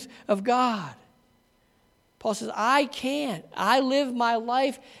truth of God. Paul says, I can't. I live my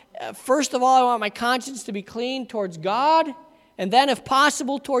life. First of all, I want my conscience to be clean towards God, and then, if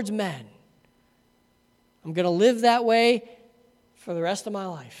possible, towards men. I'm going to live that way for the rest of my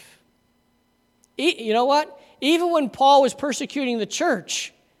life. You know what? Even when Paul was persecuting the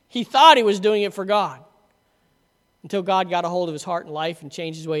church, he thought he was doing it for God, until God got a hold of his heart and life and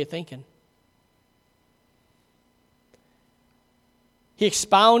changed his way of thinking. He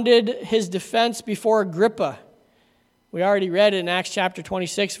expounded his defense before Agrippa. We already read it in Acts chapter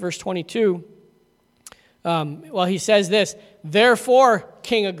 26, verse 22. He says this, therefore,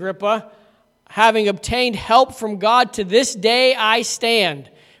 King Agrippa, having obtained help from God, to this day I stand,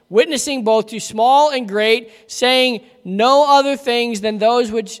 witnessing both to small and great, saying no other things than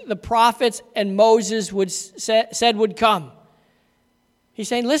those which the prophets and Moses said would come. He's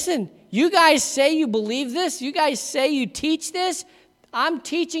saying, listen, you guys say you believe this. You guys say you teach this. I'm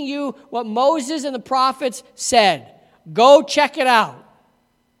teaching you what Moses and the prophets said. Go check it out.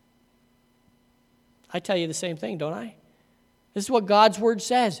 I tell you the same thing, don't I? This is what God's word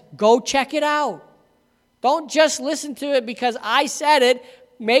says. Go check it out. Don't just listen to it because I said it.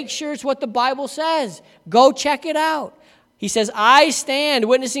 Make sure it's what the Bible says. Go check it out. He says, I stand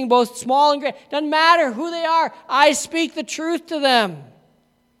witnessing both small and great. Doesn't matter who they are. I speak the truth to them.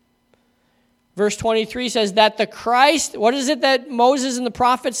 Verse 23 says that the Christ, what is it that Moses and the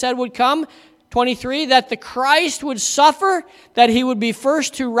prophets said would come? 23, that the Christ would suffer, that he would be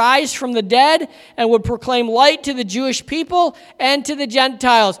first to rise from the dead, and would proclaim light to the Jewish people and to the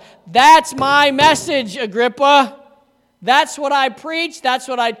Gentiles. That's my message, Agrippa. That's what I preach, that's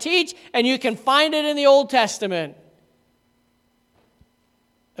what I teach, and you can find it in the Old Testament.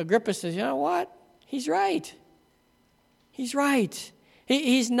 Agrippa says, you know what? He's right. He's right.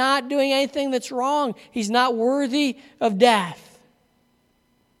 He's not doing anything that's wrong. He's not worthy of death.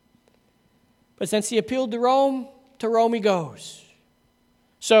 But since he appealed to Rome he goes.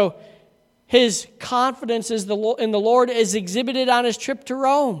 So his confidence in the Lord is exhibited on his trip to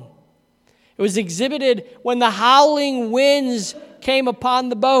Rome. It was exhibited when the howling winds came upon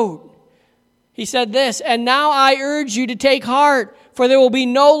the boat. He said this, and now I urge you to take heart, for there will be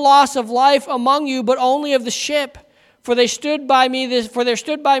no loss of life among you, but only of the ship. For there stood by me this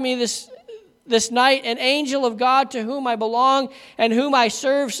night an angel of God to whom I belong and whom I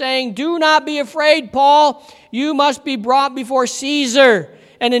serve, saying, do not be afraid, Paul. You must be brought before Caesar.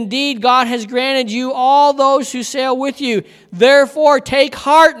 and indeed God has granted you all those who sail with you. Therefore take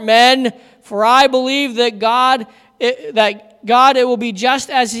heart, men, for I believe that God it will be just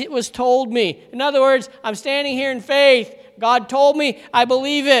as it was told me. In other words, I'm standing here in faith. God told me, I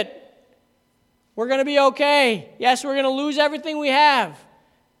believe it. We're going to be okay. Yes, we're going to lose everything we have,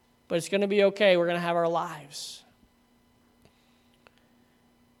 but it's going to be okay. We're going to have our lives.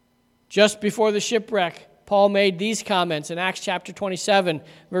 Just before the shipwreck, Paul made these comments in Acts chapter 27,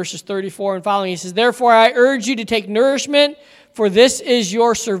 verses 34 and following. He says, therefore I urge you to take nourishment, for this is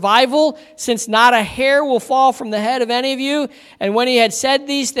your survival, since not a hair will fall from the head of any of you. And when he had said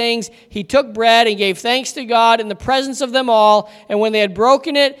these things, he took bread and gave thanks to God in the presence of them all. And when they had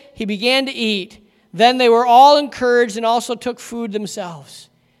broken it, he began to eat. Then they were all encouraged and also took food themselves.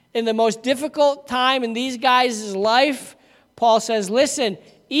 In the most difficult time in these guys' life, Paul says, listen,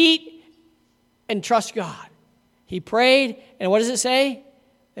 eat and trust God. He prayed, and what does it say?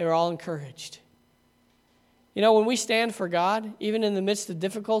 They were all encouraged. You know, when we stand for God, even in the midst of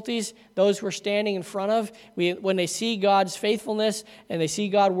difficulties, those we're standing in front of, when they see God's faithfulness and they see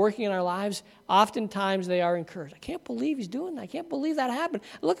God working in our lives, oftentimes they are encouraged. I can't believe he's doing that. I can't believe that happened.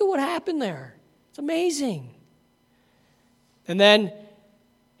 Look at what happened there. It's amazing. And then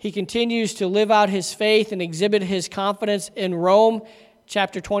he continues to live out his faith and exhibit his confidence in Rome.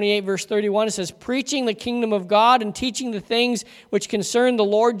 Chapter 28, verse 31, it says, preaching the kingdom of God and teaching the things which concern the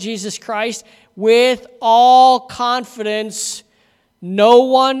Lord Jesus Christ with all confidence, no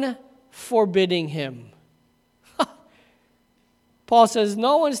one forbidding him. Paul says,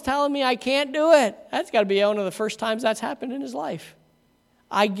 no one's telling me I can't do it. That's got to be one of the first times that's happened in his life.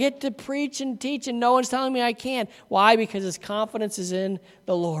 I get to preach and teach, and no one's telling me I can't. Why? Because his confidence is in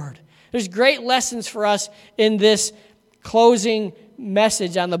the Lord. There's great lessons for us in this closing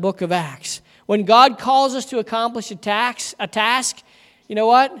message on the book of Acts. When God calls us to accomplish a task, you know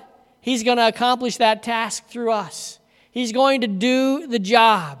what? He's going to accomplish that task through us. He's going to do the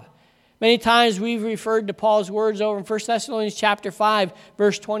job. Many times we've referred to Paul's words over in 1 Thessalonians chapter 5,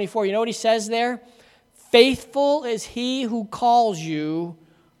 verse 24. You know what he says there? Faithful is he who calls you,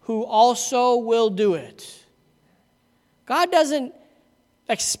 who also will do it. God doesn't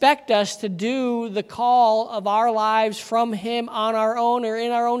expect us to do the call of our lives from him on our own or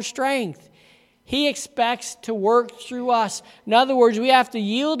in our own strength. He expects to work through us. In other words, we have to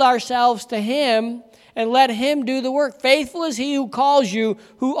yield ourselves to him and let him do the work. Faithful is he who calls you,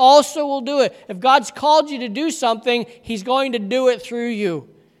 who also will do it. If God's called you to do something, he's going to do it through you.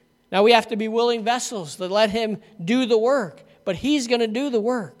 Now we have to be willing vessels to let him do the work, but he's going to do the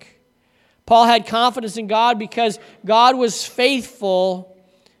work. Paul had confidence in God because God was faithful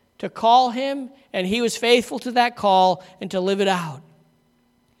to call him, and he was faithful to that call and to live it out.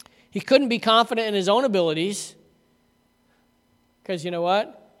 He couldn't be confident in his own abilities because you know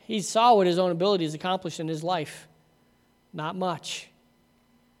what? He saw what his own abilities accomplished in his life. Not much.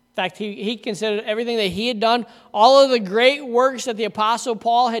 In fact, he considered everything that he had done, all of the great works that the Apostle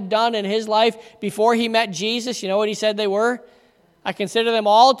Paul had done in his life before he met Jesus. You know what he said they were? I consider them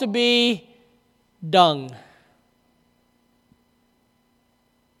all to be dung.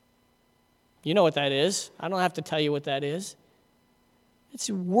 You know what that is. I don't have to tell you what that is. It's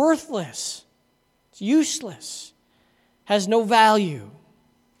worthless. It's useless. Has no value.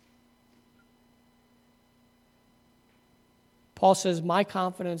 Paul says, my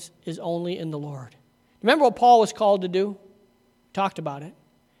confidence is only in the Lord. Remember what Paul was called to do? We talked about it.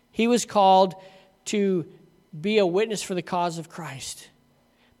 He was called to be a witness for the cause of Christ.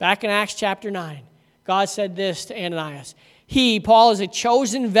 Back in Acts chapter 9, God said this to Ananias. He, Paul, is a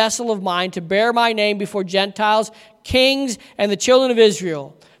chosen vessel of mine to bear my name before Gentiles, kings, and the children of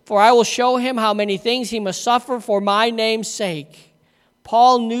Israel. For I will show him how many things he must suffer for my name's sake.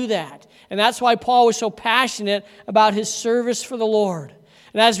 Paul knew that. And that's why Paul was so passionate about his service for the Lord.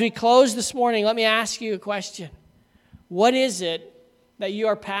 And as we close this morning, let me ask you a question. What is it that you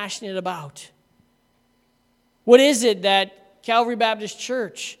are passionate about? What is it that Calvary Baptist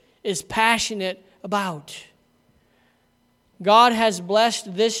Church is passionate about? God has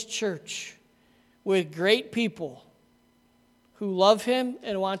blessed this church with great people who love him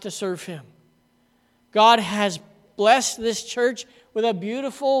and want to serve him. God has blessed this church with a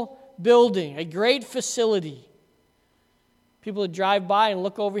beautiful building, a great facility. People that drive by and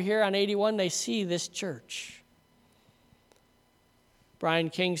look over here on 81, they see this church.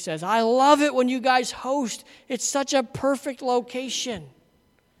 Brian King says, I love it when you guys host. It's such a perfect location.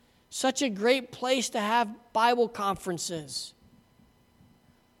 Such a great place to have Bible conferences.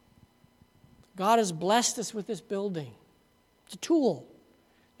 God has blessed us with this building. It's a tool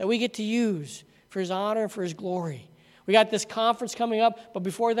that we get to use for his honor and for his glory. We got this conference coming up, but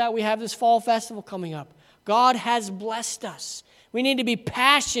before that we have this fall festival coming up. God has blessed us. We need to be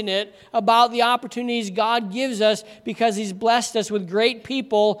passionate about the opportunities God gives us because He's blessed us with great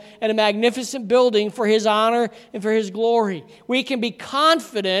people and a magnificent building for His honor and for His glory. We can be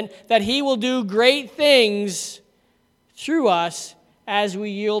confident that He will do great things through us as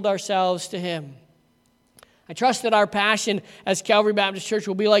we yield ourselves to Him. I trust that our passion as Calvary Baptist Church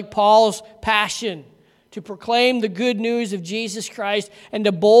will be like Paul's passion to proclaim the good news of Jesus Christ and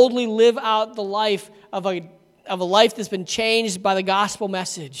to boldly live out the life of a life that's been changed by the gospel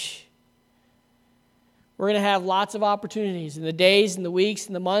message. We're going to have lots of opportunities in the days and the weeks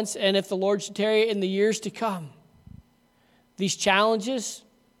and the months, and if the Lord should tarry, in the years to come. These challenges,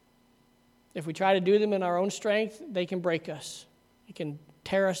 if we try to do them in our own strength, they can break us. It can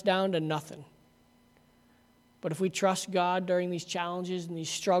tear us down to nothing. But if we trust God during these challenges and these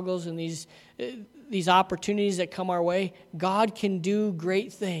struggles and these opportunities that come our way, God can do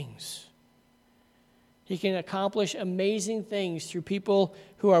great things. He can accomplish amazing things through people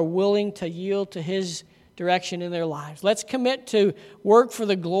who are willing to yield to His direction in their lives. Let's commit to work for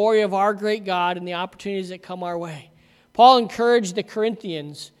the glory of our great God and the opportunities that come our way. Paul encouraged the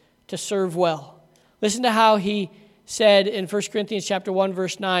Corinthians to serve well. Listen to how he said in 1 Corinthians chapter 1,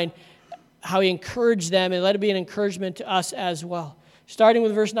 verse 9, how he encouraged them, and let it be an encouragement to us as well. Starting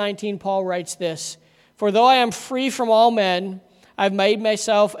with verse 19, Paul writes this, "For though I am free from all men, I've made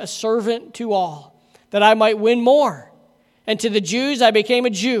myself a servant to all, that I might win more. And to the Jews I became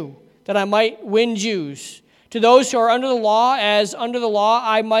a Jew, that I might win Jews. To those who are under the law, as under the law,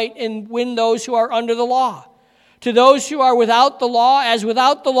 I might win those who are under the law. To those who are without the law, as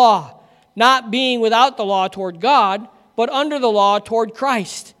without the law, not being without the law toward God, but under the law toward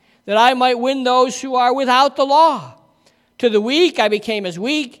Christ, that I might win those who are without the law. To the weak I became as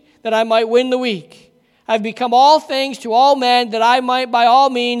weak, that I might win the weak. I've become all things to all men, that I might by all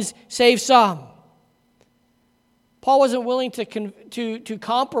means save some." Paul wasn't willing to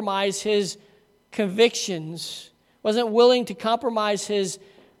compromise his convictions, wasn't willing to compromise his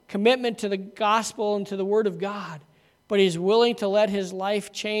commitment to the gospel and to the Word of God, but he's willing to let his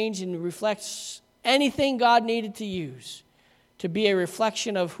life change and reflect anything God needed to use to be a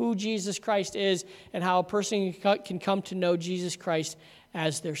reflection of who Jesus Christ is and how a person can come to know Jesus Christ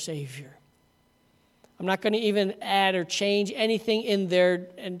as their Savior. I'm not going to even add or change anything in there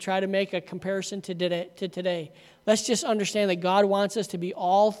and try to make a comparison to today. Let's just understand that God wants us to be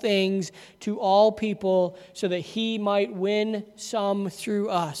all things to all people so that He might win some through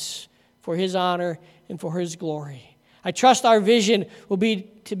us for His honor and for His glory. I trust our vision will be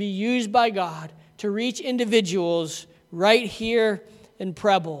to be used by God to reach individuals right here in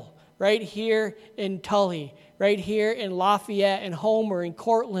Preble, right here in Tully, right here in Lafayette and Homer and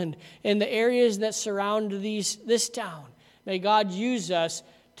Cortland, in the areas that surround this town. May God use us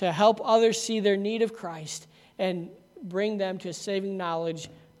to help others see their need of Christ and bring them to a saving knowledge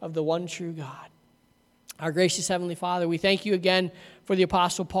of the one true God. Our gracious Heavenly Father, we thank You again for the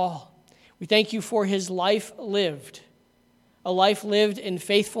Apostle Paul. We thank You for his life lived, a life lived in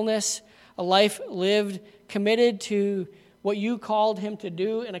faithfulness, a life lived committed to what You called him to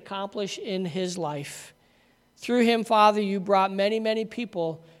do and accomplish in his life. Through him, Father, You brought many, many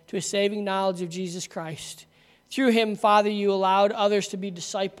people to a saving knowledge of Jesus Christ. Through him, Father, You allowed others to be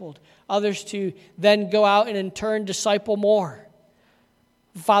discipled, others to then go out and in turn disciple more.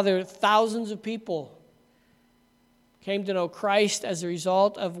 Father, thousands of people came to know Christ as a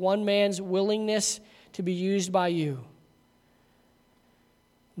result of one man's willingness to be used by You.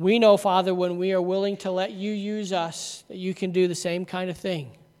 We know, Father, when we are willing to let You use us, that You can do the same kind of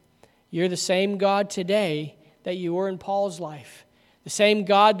thing. You're the same God today that You were in Paul's life. The same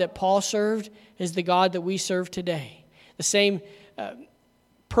God that Paul served is the God that we serve today. The same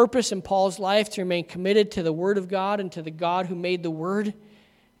purpose in Paul's life to remain committed to the Word of God and to the God who made the Word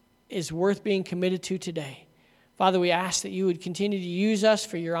is worth being committed to today. Father, we ask that You would continue to use us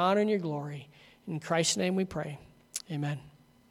for Your honor and Your glory. In Christ's name we pray. Amen.